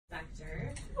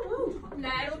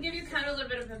Ned will give you kind of a little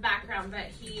bit of a background, but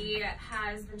he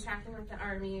has been tracking with the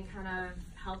Army, kind of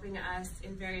helping us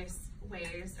in various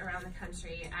ways around the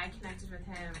country. I connected with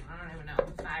him, I don't even know,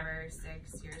 5 or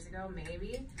 6 years ago,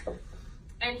 maybe.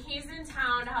 And he's in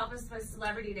town to help us with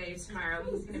Celebrity Day tomorrow.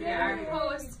 He's going to be our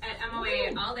host at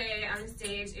MOA all day on the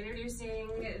stage, introducing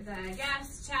the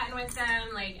guests, chatting with them,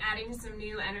 like adding some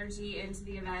new energy into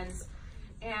the event.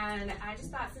 And I just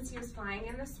thought, since he was flying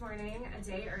in this morning, a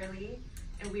day early,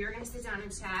 and we were going to sit down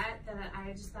and chat, that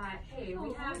I just thought, hey,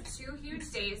 we have 2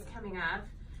 huge days coming up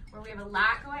where we have a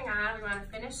lot going on. We want to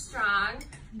finish strong.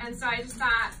 And so I just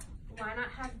thought, why not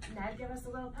have Ned give us a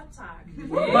little pep talk? By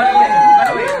the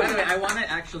way, I want to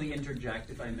actually interject,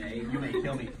 if I may. You may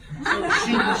kill me. So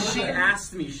she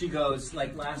asked me, she goes,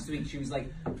 like last week, she was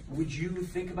like, would you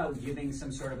think about giving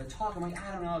some sort of a talk? I'm like,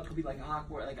 I don't know, it could be like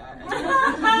awkward.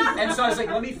 And so I was like,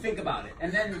 let me think about it.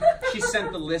 And then she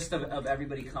sent the list of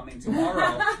everybody coming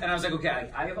tomorrow. And I was like, okay,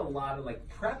 I have a lot of like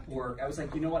prep work. I was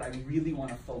like, you know what, I really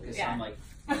want to focus on like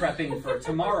prepping for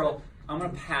tomorrow. I'm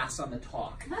going to pass on the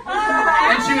talk.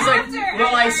 And she was like,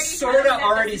 well, I sort of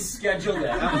already scheduled it.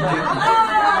 I'm like,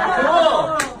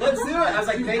 cool, let's do it. I was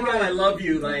like, thank God I love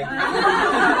you. Like,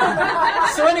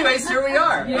 so anyways, here we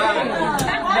are.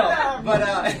 Yeah.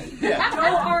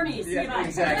 Go Army. Yeah,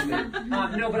 exactly.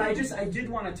 No, but I did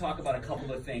want to talk about a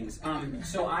couple of things.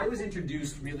 So I was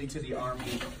introduced really to the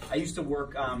Army. I used to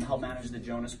work, help manage the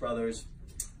Jonas Brothers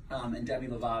and Demi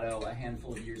Lovato a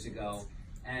handful of years ago.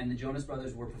 And the Jonas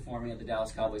Brothers were performing at the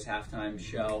Dallas Cowboys halftime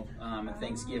show at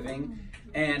Thanksgiving.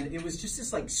 And it was just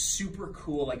this like super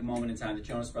cool like moment in time. The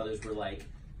Jonas Brothers were like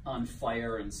on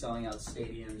fire and selling out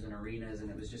stadiums and arenas,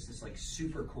 and it was just this like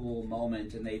super cool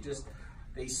moment. And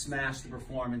they smashed the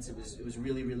performance. It was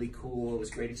really, really cool. It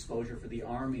was great exposure for the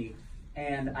Army.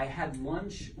 And I had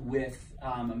lunch with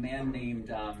a man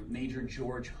named Major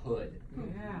George Hood.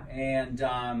 Yeah. And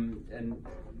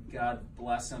God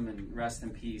bless him and rest in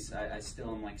peace. I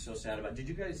still am like so sad about it. Did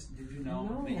you know?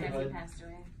 No. Major Hood? He passed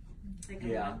away. Like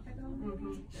yeah. a month ago?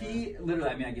 Mm-hmm. He literally,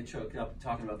 I mean, I get choked up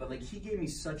talking about it, but like he gave me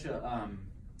such a,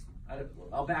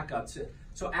 I'll back up to,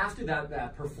 so after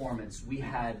that performance, we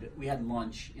had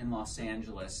lunch in Los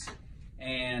Angeles,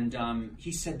 and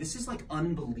he said, this is like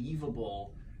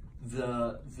unbelievable,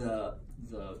 the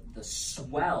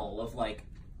swell of like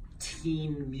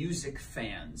teen music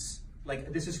fans.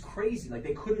 Like, this is crazy. Like,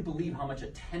 they couldn't believe how much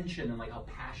attention and like how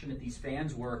passionate these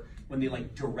fans were when they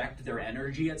like direct their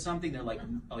energy at something. They're like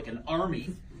an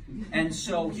army. And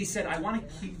so he said, I want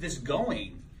to keep this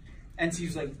going. And so he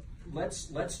was like,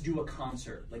 let's do a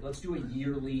concert. Like, let's do a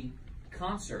yearly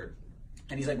concert.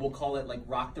 And he's like, we'll call it like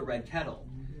Rock the Red Kettle.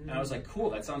 And I was like,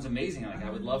 cool, that sounds amazing. Like, I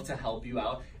would love to help you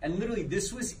out. And literally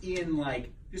this was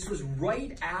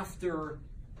right after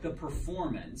the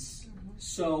performance.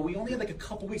 So we only had like a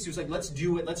couple weeks. He was like, let's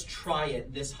do it. Let's try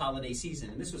it this holiday season.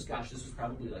 And this was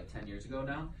probably like 10 years ago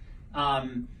now.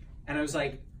 And I was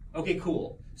like, okay,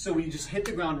 cool. So we just hit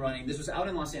the ground running. This was out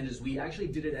in Los Angeles. We actually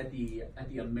did it at the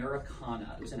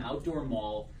Americana. It was an outdoor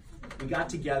mall. We got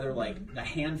together like a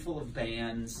handful of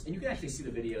bands, and you can actually see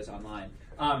the videos online.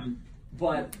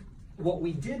 But what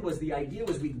we did was, the idea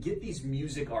was we'd get these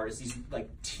music artists, these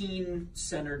like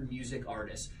teen-centered music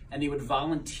artists, and they would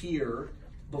volunteer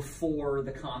before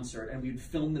the concert, and we'd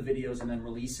film the videos and then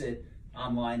release it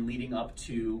online leading up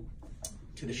to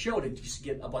the show to just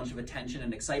get a bunch of attention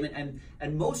and excitement.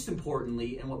 And most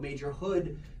importantly, and what Major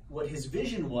Hood, what his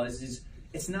vision was, is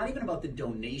it's not even about the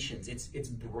donations, it's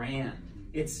brand.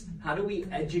 It's how do we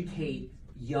educate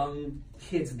young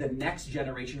kids, the next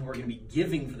generation who are going to be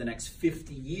giving for the next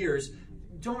 50 years.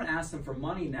 Don't ask them for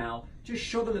money now. Just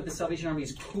show them that the Salvation Army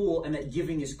is cool and that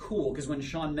giving is cool. Because when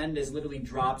Shawn Mendes literally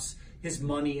drops his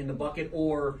money in the bucket,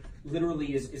 or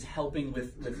literally is helping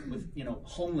with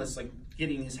homeless, like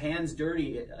getting his hands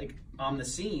dirty, like on the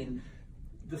scene,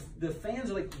 the fans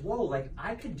are like, whoa, like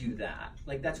I could do that.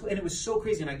 Like that's, and it was so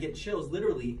crazy, and I get chills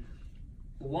literally.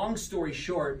 Long story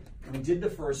short, we did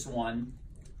the first one.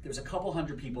 There was a couple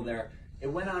hundred people there. It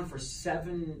went on for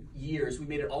 7 years. We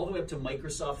made it all the way up to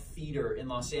Microsoft Theater in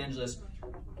Los Angeles,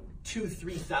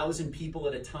 2,000-3,000 people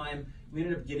at a time. We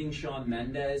ended up getting Shawn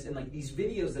Mendes, and like these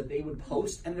videos that they would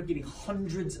post ended up getting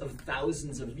hundreds of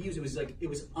thousands of views. It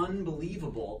was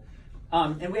unbelievable.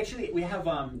 And we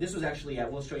have, this was actually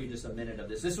at, we'll show you just a minute of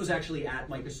this. This was actually at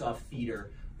Microsoft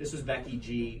Theater. This was Becky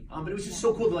G. But it was just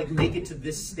so cool to like make it to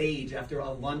this stage after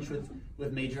a lunch with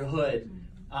Major Hood.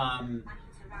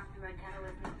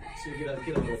 So you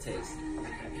get a little taste.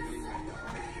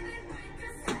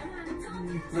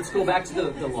 Let's go back to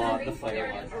the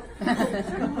fire lodge.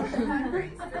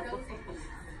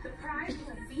 The prize is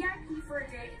a VIP for a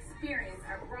day experience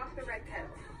at Rock the Red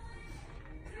Kettle.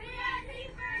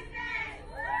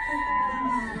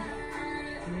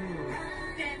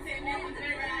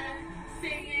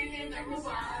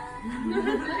 I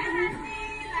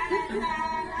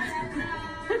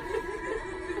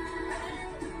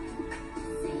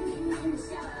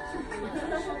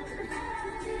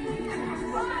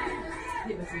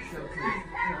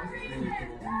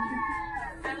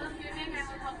love giving, I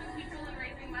love helping people and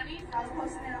raising money. I was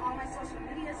posting it on all my social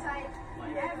media sites.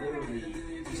 Literally,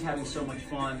 just having so much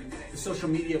fun. The social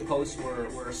media posts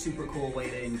were a super cool way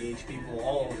to engage people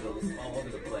all over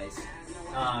the place.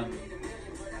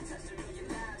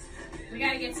 We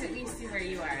gotta get to at least see where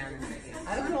you are on this.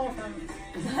 I don't know if I'm.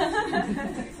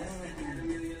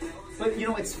 But you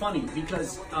know, it's funny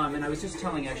because, and I was just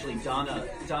telling actually Donna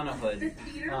Hood. The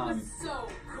theater was so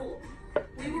cool.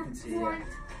 We were front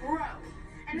row.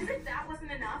 And as if that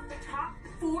wasn't enough, the top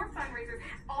 4 fundraisers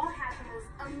all had the most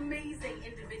amazing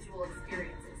individual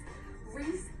experiences.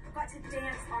 Reese got to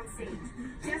dance on stage.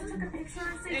 Jess took a picture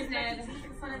on stage Isn't it?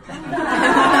 in front of so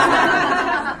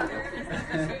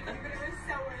worth it.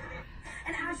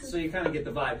 And Ashley, So you kind of get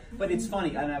the vibe. But it's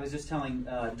funny, and I was just telling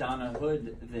Donna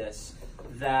Hood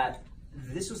that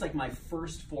this was like my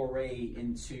first foray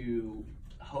into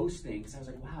hosting. Because I was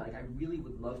like, wow, like I really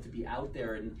would love to be out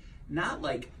there and not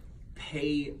like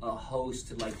pay a host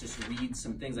to like just read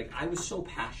some things. Like I was so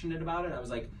passionate about it. I was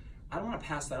like, I don't want to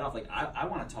pass that off. Like I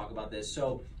want to talk about this.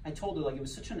 So I told her like it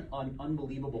was such an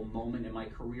unbelievable moment in my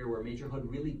career where Major Hood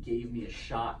really gave me a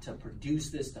shot to produce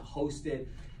this, to host it.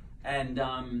 And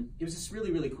it was just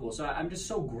really, really cool. So I'm just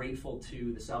so grateful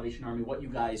to the Salvation Army, what you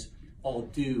guys all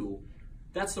do.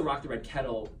 That's the Rock the Red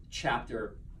Kettle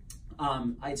chapter.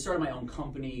 I had started my own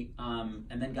company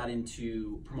and then got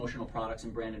into promotional products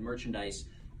and branded merchandise.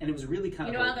 And it was really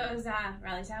kind You of know all those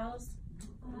rally towels?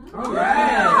 All right.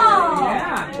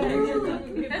 Yeah.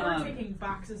 People are taking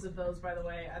boxes of those, by the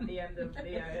way, at the end of the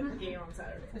game on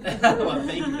Saturday. Well,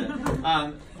 thank you.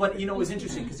 But you know, it was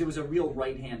interesting because it was a real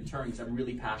right-hand turn because I'm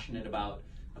really passionate about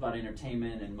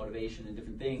entertainment and motivation and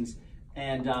different things.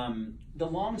 And the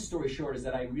long story short is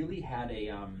that I really had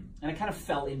and I kind of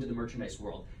fell into the merchandise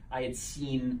world. I had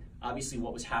seen, obviously,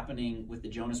 what was happening with the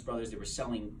Jonas Brothers. They were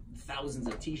selling thousands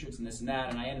of t-shirts and this and that,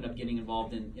 and I ended up getting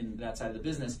involved in that side of the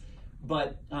business.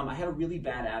 But I had a really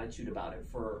bad attitude about it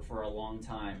for a long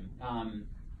time.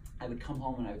 I would come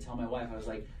home and I would tell my wife, I was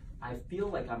like, I feel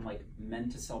like I'm like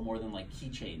meant to sell more than like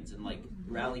keychains and like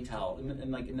rally towels.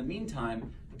 And like in the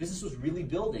meantime, the business was really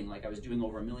building. Like I was doing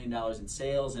over $1 million in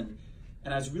sales, and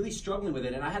I was really struggling with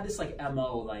it. And I had this like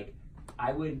MO, like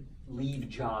I would leave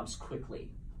jobs quickly.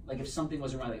 Like if something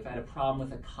wasn't right, like if I had a problem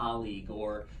with a colleague,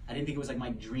 or I didn't think it was like my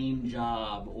dream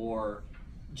job, or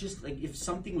just like if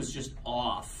something was just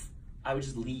off, I would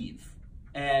just leave.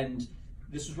 And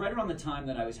this was right around the time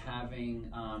that I was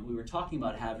having, we were talking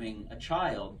about having a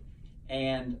child,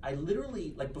 and I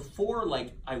literally, like before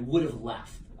like I would have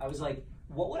left, I was like,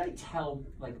 what would I tell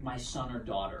like my son or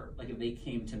daughter, like if they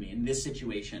came to me in this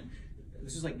situation?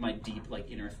 This is like my deep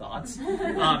like inner thoughts.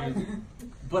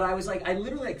 But I was like, I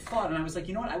literally like thought, and I was like,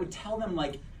 you know what? I would tell them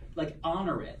like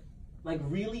honor it, like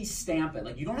really stamp it.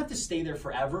 Like you don't have to stay there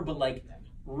forever, but like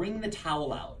wring the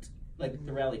towel out, like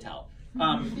the rally towel.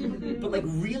 But like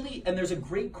really, and there's a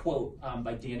great quote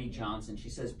by Danny Johnson. She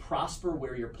says, "Prosper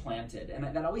where you're planted," and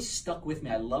that always stuck with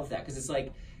me. I love that because it's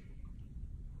like,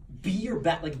 be your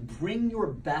best, like bring your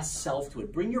best self to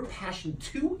it, bring your passion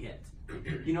to it.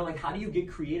 You know, like how do you get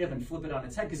creative and flip it on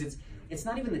its head? Because it's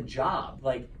not even the job.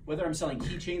 Like whether I'm selling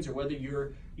keychains or whether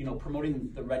you're, you know,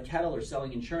 promoting the Red Kettle or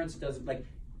selling insurance, it doesn't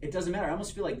matter. I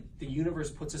almost feel like the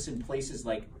universe puts us in places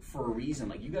like for a reason.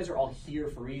 Like you guys are all here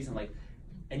for a reason. Like,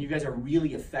 and you guys are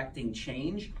really affecting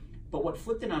change. But what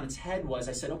flipped it on its head was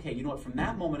I said, okay, you know what? From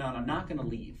that moment on, I'm not going to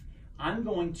leave. I'm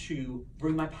going to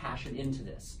bring my passion into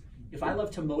this. If I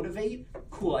love to motivate,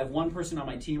 cool. I have one person on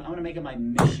my team. I'm going to make it my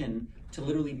mission to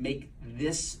literally make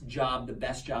this job the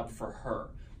best job for her.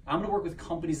 I'm going to work with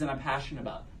companies that I'm passionate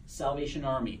about. Salvation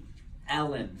Army,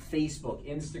 Ellen, Facebook,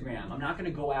 Instagram. I'm not going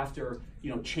to go after, you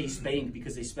know, Chase Bank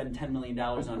because they spend $10 million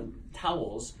on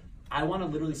towels. I want to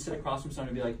literally sit across from someone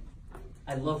and be like,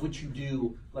 I love what you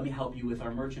do. Let me help you with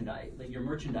our merchandise, like your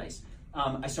merchandise.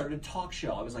 I started a talk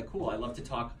show. I was like, cool. I love to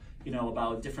talk, you know,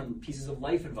 about different pieces of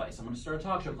life advice. I'm going to start a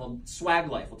talk show called Swag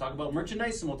Life. We'll talk about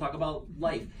merchandise and we'll talk about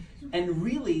life. And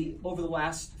really, over the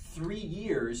last 3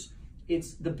 years,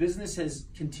 the business has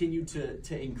continued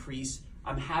to increase.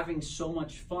 I'm having so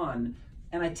much fun,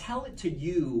 and I tell it to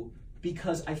you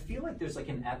because I feel like there's like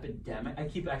an epidemic. I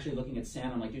keep actually looking at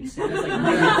Santa. I'm like, dude, Santa's like,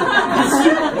 he's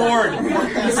super bored.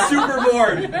 He's super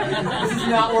bored. This is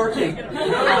not working.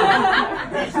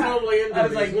 He's totally into I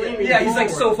was like, yeah, he's like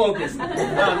so focused. But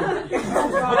I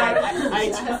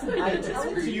tell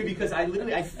it to you because I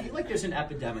feel like there's an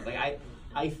epidemic. Like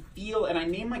I feel, and I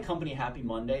named my company Happy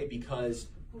Monday because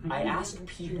I ask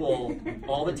people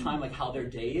all the time like how their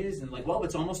day is, and like, well,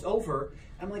 it's almost over.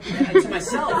 I'm like, and to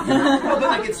myself, but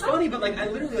like it's funny, but like I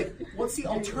literally like, what's the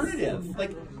alternative?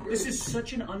 Like, this is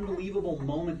such an unbelievable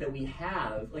moment that we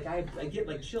have. Like I get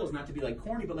like chills, not to be like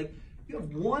corny, but like you have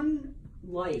one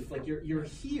life, like you're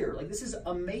here. Like this is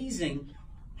amazing.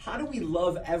 How do we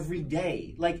love every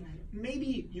day? Like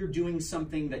maybe you're doing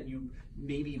something that you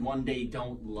maybe one day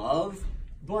don't love,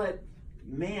 but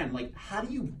man, like how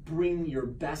do you bring your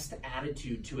best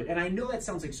attitude to it? And I know that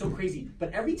sounds like so crazy,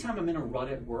 but every time I'm in a rut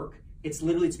at work, it's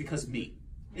because of me.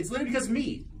 It's literally because of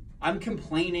me. I'm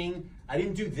complaining, I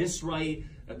didn't do this right,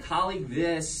 a colleague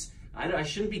this, I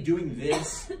shouldn't be doing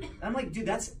this. And I'm like, dude,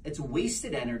 it's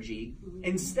wasted energy.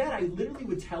 Instead, I literally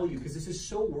would tell you, because this is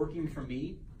so working for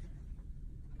me,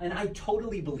 and I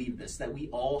totally believe this, that we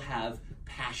all have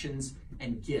passions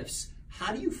and gifts.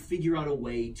 How do you figure out a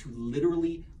way to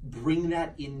literally bring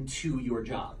that into your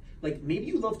job? Like maybe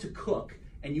you love to cook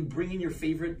and you bring in your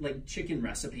favorite like chicken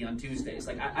recipe on Tuesdays.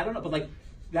 Like I don't know, but like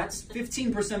that's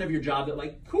 15% of your job that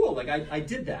like, cool, like I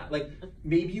did that. Like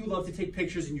maybe you love to take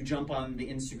pictures and you jump on the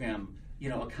Instagram,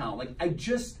 account. Like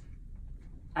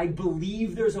I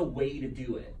believe there's a way to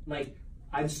do it. Like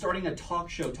I'm starting a talk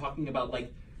show talking about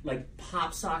like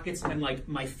pop sockets and like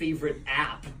my favorite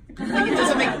app. Like it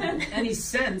doesn't make any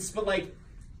sense, but like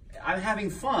I'm having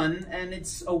fun and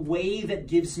it's a way that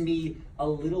gives me a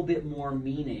little bit more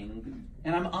meaning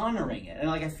and I'm honoring it and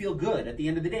like I feel good at the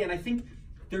end of the day. And I think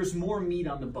there's more meat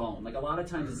on the bone. Like a lot of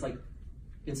times it's like,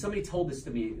 and somebody told this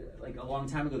to me like a long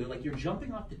time ago, they're like, you're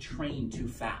jumping off the train too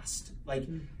fast. Like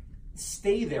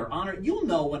stay there, honor it. You'll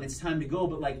know when it's time to go,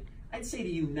 but like I'd say to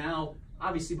you now,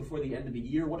 obviously before the end of the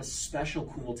year, what a special,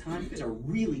 cool time. You guys are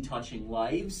really touching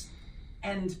lives.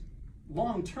 And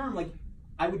long term, like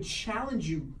I would challenge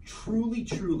you truly,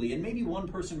 truly, and maybe one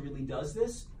person really does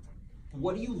this.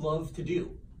 What do you love to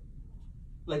do?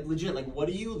 Like legit, like what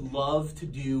do you love to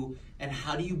do and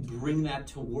how do you bring that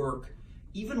to work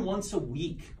even once a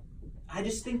week? I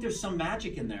just think there's some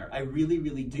magic in there. I really,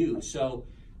 really do. So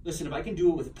listen, if I can do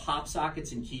it with pop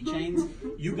sockets and keychains,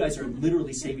 you guys are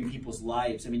literally saving people's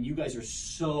lives. I mean, you guys are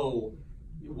so,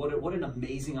 what an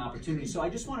amazing opportunity. So I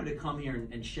just wanted to come here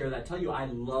and share that, tell you I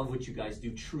love what you guys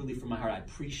do truly from my heart. I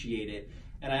appreciate it.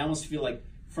 And I almost feel like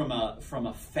from a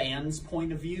fan's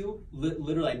point of view,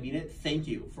 literally I mean it, thank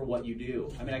you for what you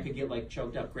do. I mean, I could get like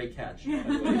choked up. Great catch. That's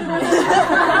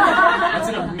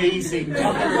an amazing.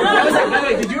 I was like, by the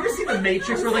way, did you ever see The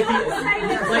Matrix where like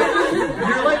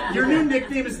your new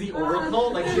nickname is the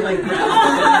Oracle? Like she like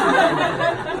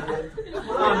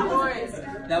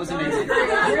that was amazing.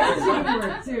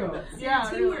 Teamwork too. Yeah,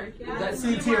 teamwork. Yeah. That's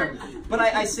teamwork. But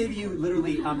I say to you,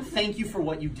 literally, thank you for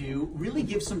what you do. Really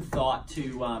give some thought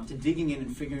to digging in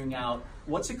and figuring out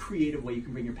what's a creative way you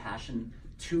can bring your passion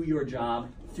to your job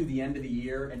through the end of the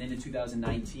year and into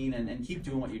 2019, and keep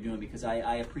doing what you're doing because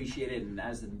I appreciate it, and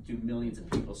as do millions of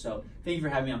people. So thank you for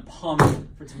having me. I'm pumped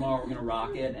for tomorrow. We're gonna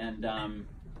rock it, and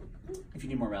if you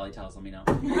need more rally towels, let me know.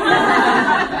 But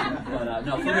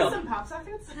no, for real. Some pop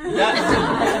sockets?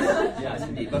 Yes,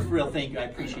 indeed. But for real, thank you. I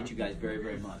appreciate you guys very,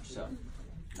 very much. So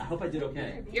I hope I did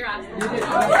okay. You're awesome.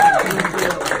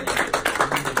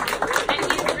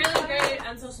 And he's really great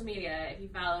on social media. If you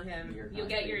follow him, you'll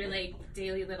get your like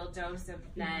daily little dose of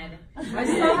Ned. I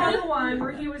saw the one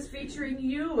where he was featuring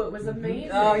you. It was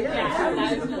amazing. Oh yeah,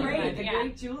 that was really great. fun. The Yeah.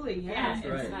 great Julie. Yeah, Yeah, That's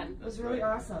it's right. fun. it was really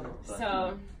awesome.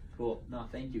 So cool. No,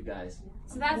 thank you guys.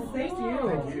 that's Thank you.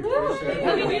 Thank you.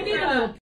 Maybe we need a